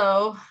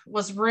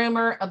was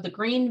rumor of the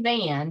green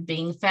van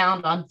being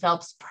found on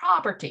Phelps'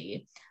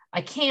 property. I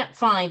can't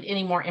find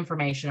any more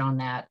information on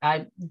that.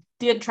 I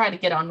did try to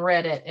get on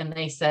Reddit and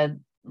they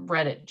said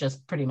Reddit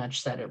just pretty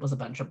much said it was a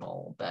bunch of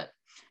bull. But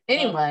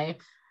anyway,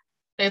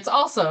 it's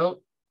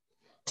also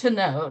to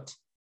note,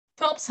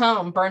 Phelps'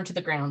 home burned to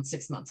the ground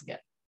 6 months ago.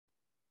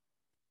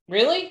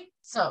 Really?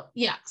 So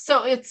yeah,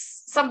 so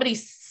it's somebody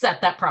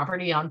set that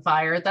property on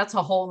fire. That's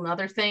a whole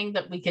nother thing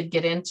that we could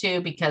get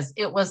into, because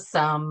it was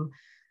some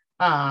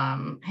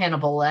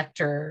Hannibal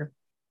Lecter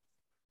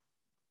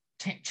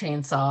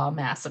chainsaw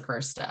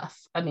massacre stuff.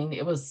 I mean,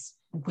 it was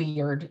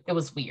weird. It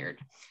was weird.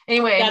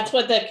 Anyway, that's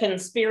what the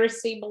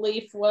conspiracy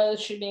belief was,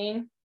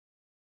 Shadeen?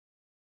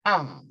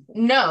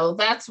 No,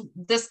 that's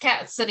this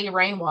Cat City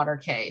rainwater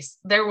case.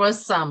 There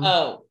was some.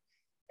 Oh,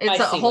 it's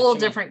a whole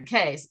different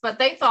case, but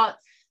they thought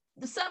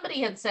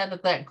somebody had said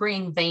that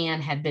green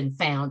van had been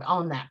found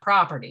on that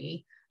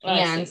property.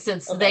 And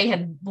since they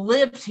had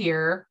lived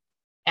here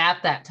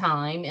at that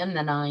time in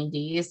the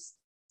 90s,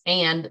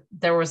 and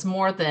there was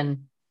more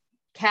than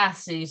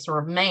Cassie's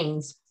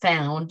remains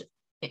found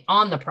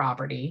on the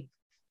property,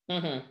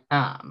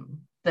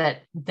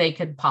 that they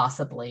could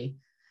possibly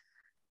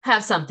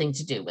have something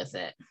to do with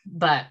it.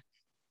 But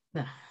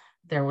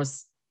there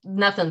was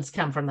nothing's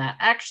come from that.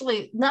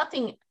 Actually,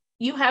 nothing.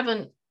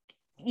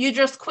 You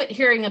just quit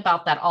hearing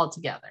about that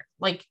altogether.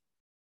 Like,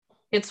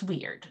 it's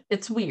weird.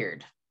 It's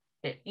weird.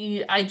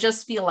 I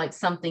just feel like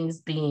something's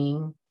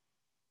being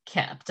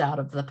kept out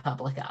of the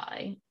public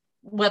eye.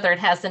 Whether it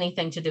has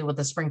anything to do with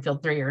the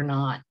Springfield 3 or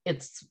not,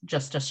 it's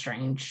just a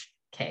strange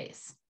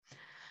case.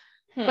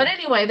 But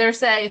anyway,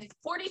 there's a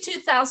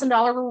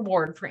 $42,000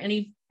 reward for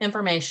any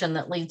information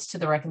that leads to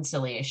the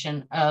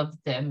reconciliation of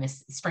the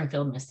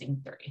Springfield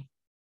Missing 3.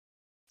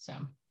 So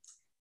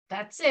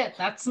that's it.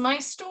 That's my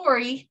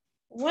story.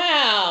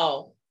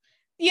 Wow.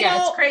 You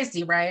know, it's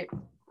crazy, right?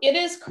 It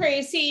is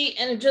crazy,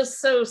 and just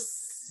so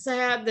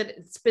sad that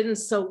it's been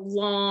so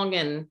long.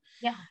 And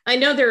yeah, I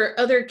know there are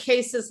other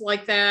cases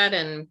like that,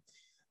 and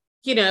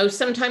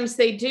sometimes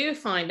they do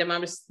find them. I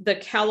was the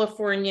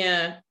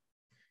California,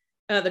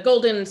 the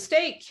Golden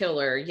State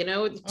Killer.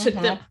 It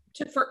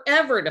took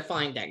forever to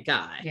find that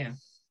guy. Yeah,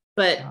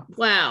 but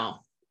wow,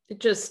 I'm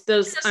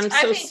so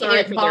sorry.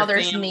 It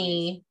bothers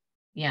me.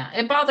 Yeah,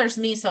 it bothers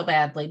me so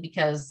badly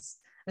because,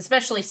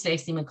 especially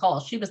Stacy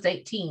McCall, she was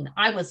 18.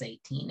 I was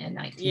 18 in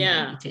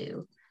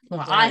 1992.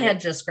 Well, right. I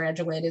had just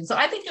graduated. So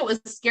I think it was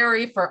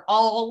scary for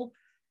all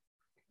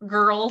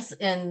girls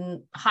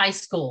in high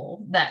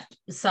school that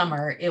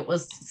summer. It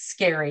was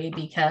scary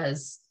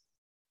because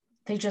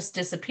they just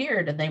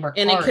disappeared, and they were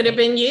and it could have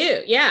been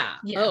you. Yeah.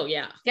 Oh,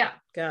 yeah. Yeah.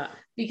 God.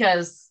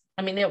 Because,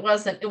 I mean, it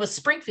was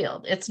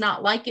Springfield. It's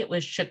not like it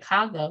was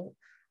Chicago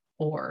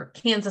or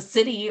Kansas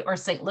City or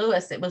St.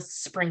 Louis. It was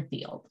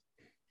Springfield.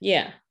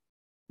 Yeah.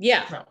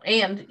 Yeah. So,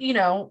 and, in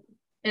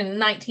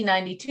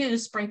 1992,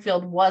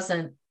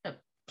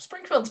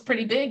 Springfield's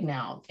pretty big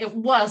now. It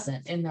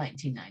wasn't in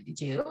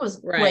 1992. It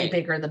was way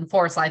bigger than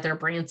Forsyth or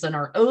Branson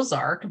or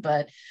Ozark,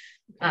 but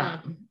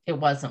it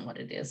wasn't what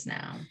it is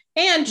now.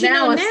 And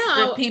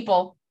now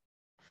people,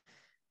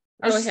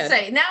 I was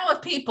say, now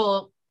if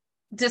people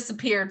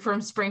disappeared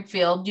from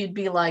Springfield, you'd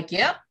be like,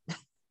 yep.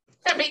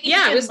 I mean,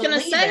 I was going to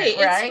say,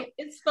 right?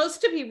 It's supposed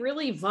to be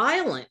really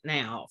violent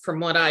now, from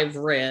what I've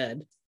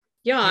read.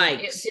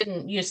 Yikes. It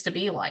didn't used to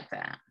be like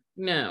that.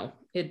 No,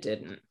 it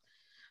didn't.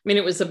 I mean,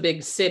 it was a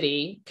big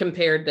city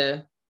compared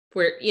to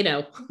where,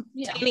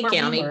 Taney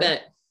County,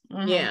 but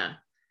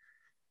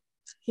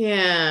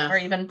yeah. Or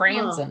even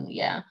Branson.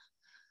 Yeah.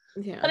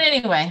 Yeah. But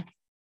anyway,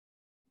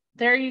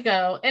 there you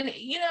go. And,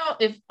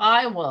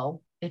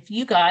 if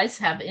you guys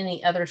have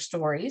any other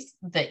stories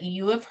that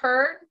you have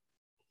heard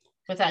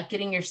without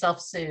getting yourself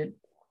sued,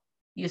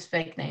 use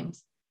fake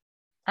names.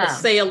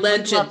 Say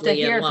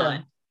allegedly a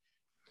lot.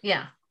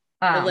 Yeah.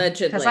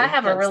 Allegedly. Because I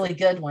have a really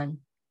good one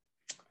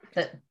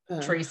that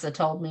Teresa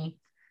told me.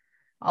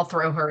 I'll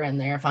throw her in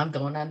there if I'm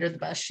going under the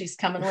bus. She's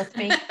coming with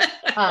me.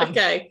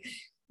 Okay.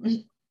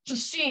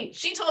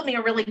 She told me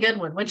a really good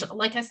one, which,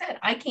 like I said,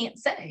 I can't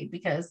say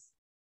because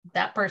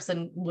that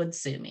person would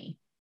sue me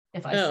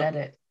if I said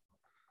it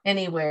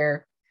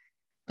anywhere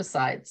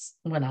besides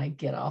when I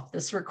get off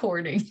this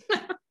recording.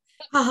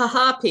 Ha ha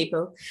ha,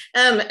 people.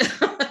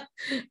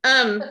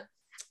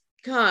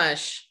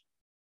 Gosh.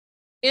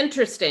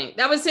 Interesting.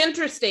 That was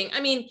interesting. I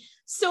mean,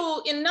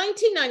 so in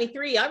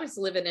 1993, I was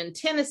living in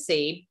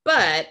Tennessee,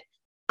 but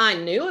I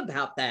knew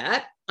about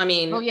that. I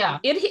mean,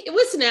 it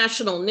was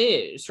national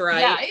news, right?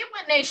 Yeah, it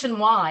went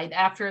nationwide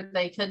after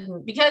they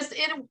couldn't, because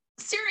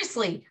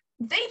seriously,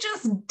 they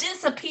just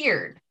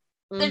disappeared.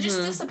 They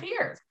just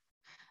disappeared.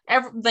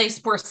 They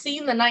were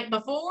seen the night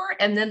before,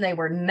 and then they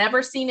were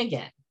never seen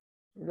again.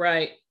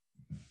 Right.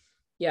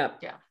 Yep.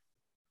 Yeah.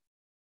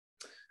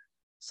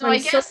 So I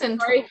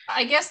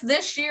guess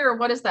this year,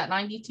 what is that,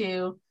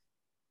 92?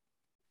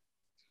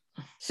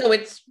 So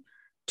it's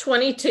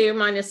 22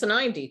 minus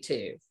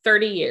 92,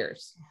 30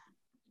 years.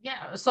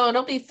 Yeah, so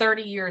it'll be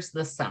 30 years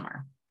this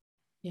summer.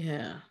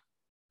 Yeah.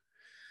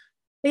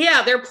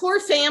 Yeah, they're poor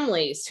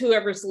families,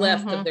 whoever's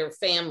left of their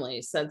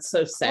families. That's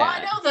so sad. Well,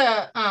 I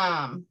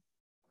know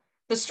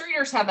the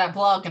Streeters have that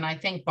blog, and I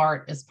think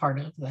Bart is part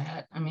of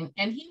that. I mean,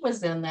 and he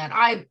was in that.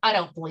 I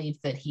don't believe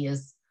that he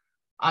is.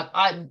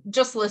 I'm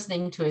just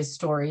listening to his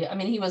story. I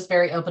mean, he was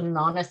very open and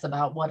honest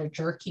about what a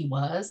jerk he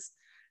was.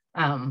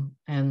 And,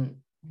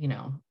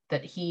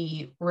 that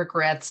he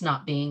regrets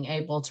not being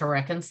able to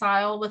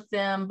reconcile with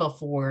them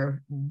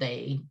before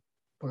they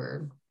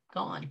were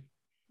gone.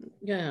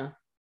 Yeah.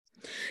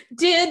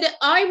 Did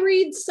I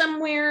read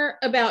somewhere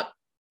about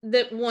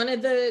that one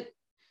of the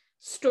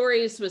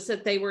stories was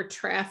that they were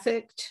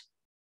trafficked?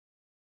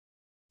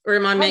 Or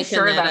am I making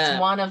sure that that's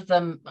up? one of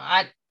them.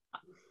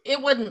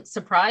 It wouldn't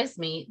surprise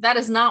me. That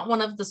is not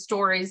one of the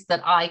stories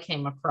that I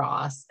came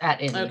across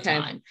at any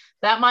time.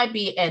 That might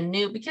be a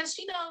new, because,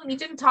 you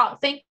didn't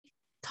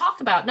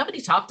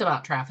nobody talked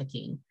about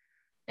trafficking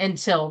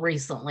until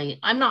recently.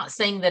 I'm not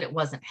saying that it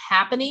wasn't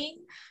happening,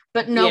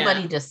 but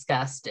nobody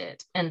discussed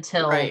it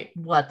until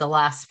the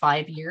last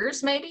 5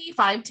 years, maybe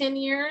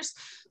 5-10 years.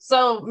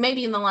 So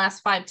maybe in the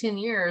last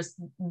 5-10 years,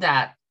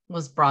 that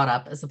was brought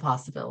up as a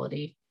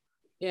possibility.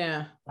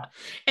 Yeah.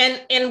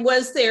 And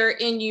was there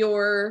in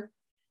your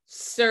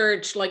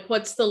search, like,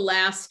 what's the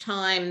last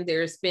time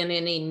there's been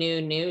any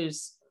new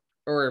news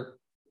or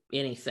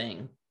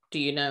anything? Do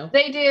you know?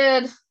 They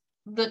did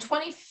the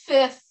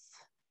 25th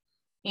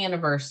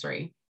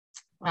anniversary.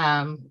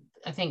 I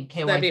think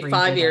KY3 that'd be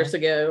 5 years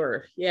ago,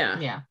 or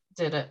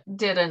did a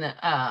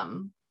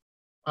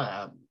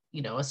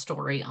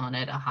story on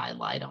it, a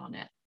highlight on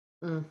it.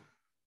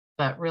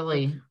 But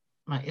really,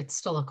 it's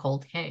still a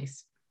cold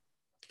case.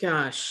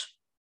 Gosh.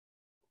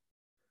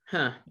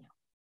 Huh.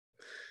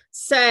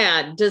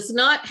 Sad. Does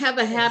not have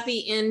a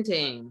happy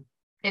ending.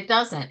 It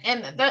doesn't.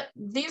 And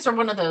these are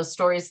one of those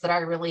stories that I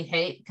really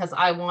hate, because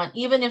I want,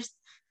 even if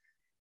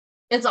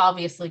it's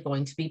obviously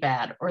going to be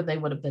bad, or they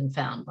would have been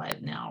found by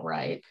now,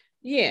 right?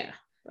 Yeah.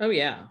 Oh,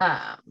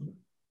 yeah.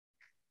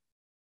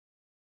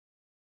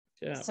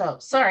 So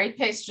sorry,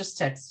 Pace just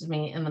texted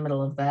me in the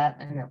middle of that,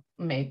 and it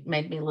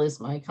made me lose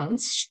my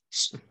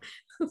concentration.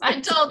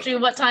 I told you,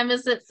 what time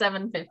is it?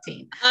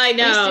 7:15. I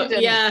know.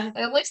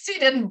 At least he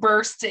didn't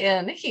burst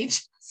in. He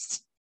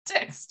just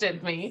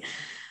texted me.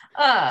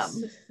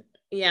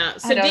 Yeah.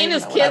 So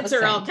Dina's kids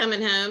are all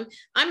coming home.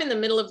 I'm in the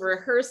middle of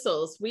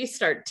rehearsals. We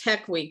start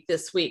Tech Week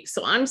this week,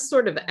 so I'm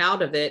sort of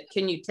out of it.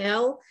 Can you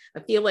tell?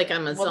 I feel like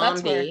I'm a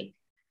zombie.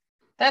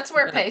 That's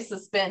where Pace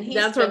has been.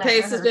 That's where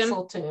Pace has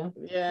been too.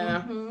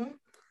 Yeah. Mm-hmm.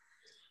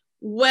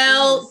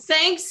 Well,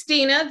 thanks,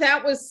 Dina.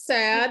 That was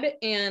sad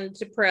and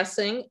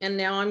depressing, and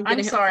now I'm going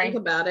to have to think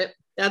about it.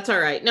 That's all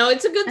right. No,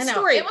 it's a good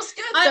story. It was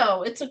good,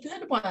 though. It's a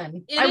good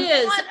one.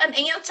 I want an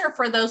answer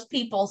for those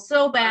people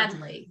so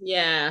badly.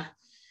 Yeah.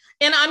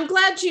 And I'm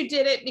glad you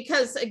did it,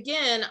 because,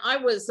 again, I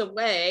was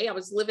away. I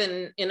was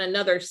living in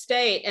another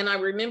state, and I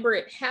remember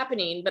it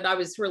happening, but I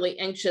was really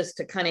anxious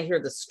to kind of hear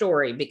the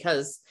story,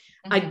 because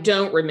I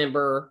don't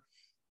remember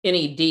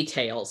any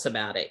details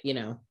about it,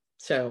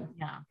 so.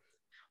 Yeah.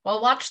 Well,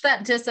 watch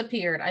that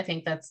Disappeared. I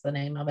think that's the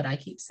name of it. I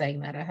keep saying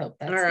that. I hope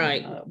that's all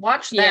right.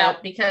 Watch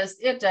that, because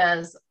it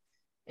does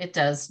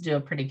do a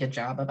pretty good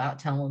job about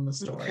telling the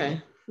story.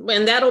 Okay.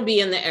 And that'll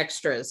be in the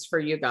extras for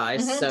you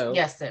guys. So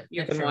yes,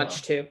 you can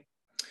watch too.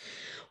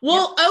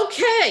 Well,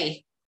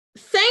 okay.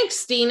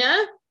 Thanks,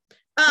 Dina.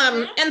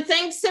 And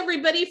thanks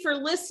everybody for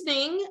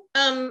listening.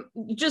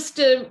 Just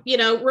to,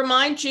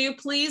 remind you,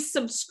 please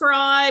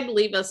subscribe,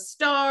 leave us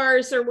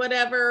stars or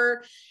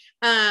whatever.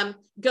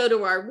 Go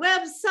to our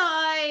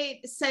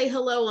website, say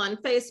hello on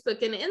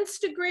Facebook and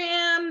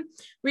Instagram.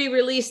 We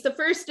release the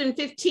 1st and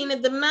 15th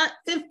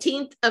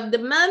of the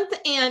month,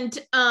 and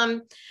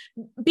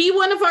be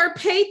one of our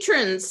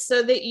patrons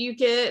so that you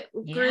get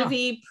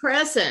groovy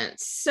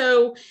presents.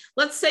 So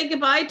let's say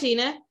goodbye,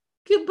 Dina.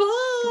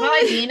 Goodbye.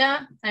 Bye,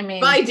 Dina.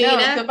 Bye, Dina.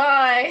 No,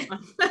 goodbye.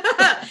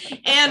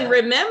 And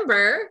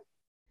remember,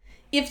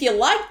 if you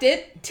liked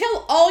it,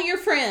 tell all your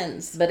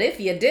friends. But if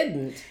you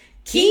didn't,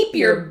 keep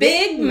your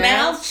big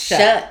mouth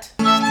shut.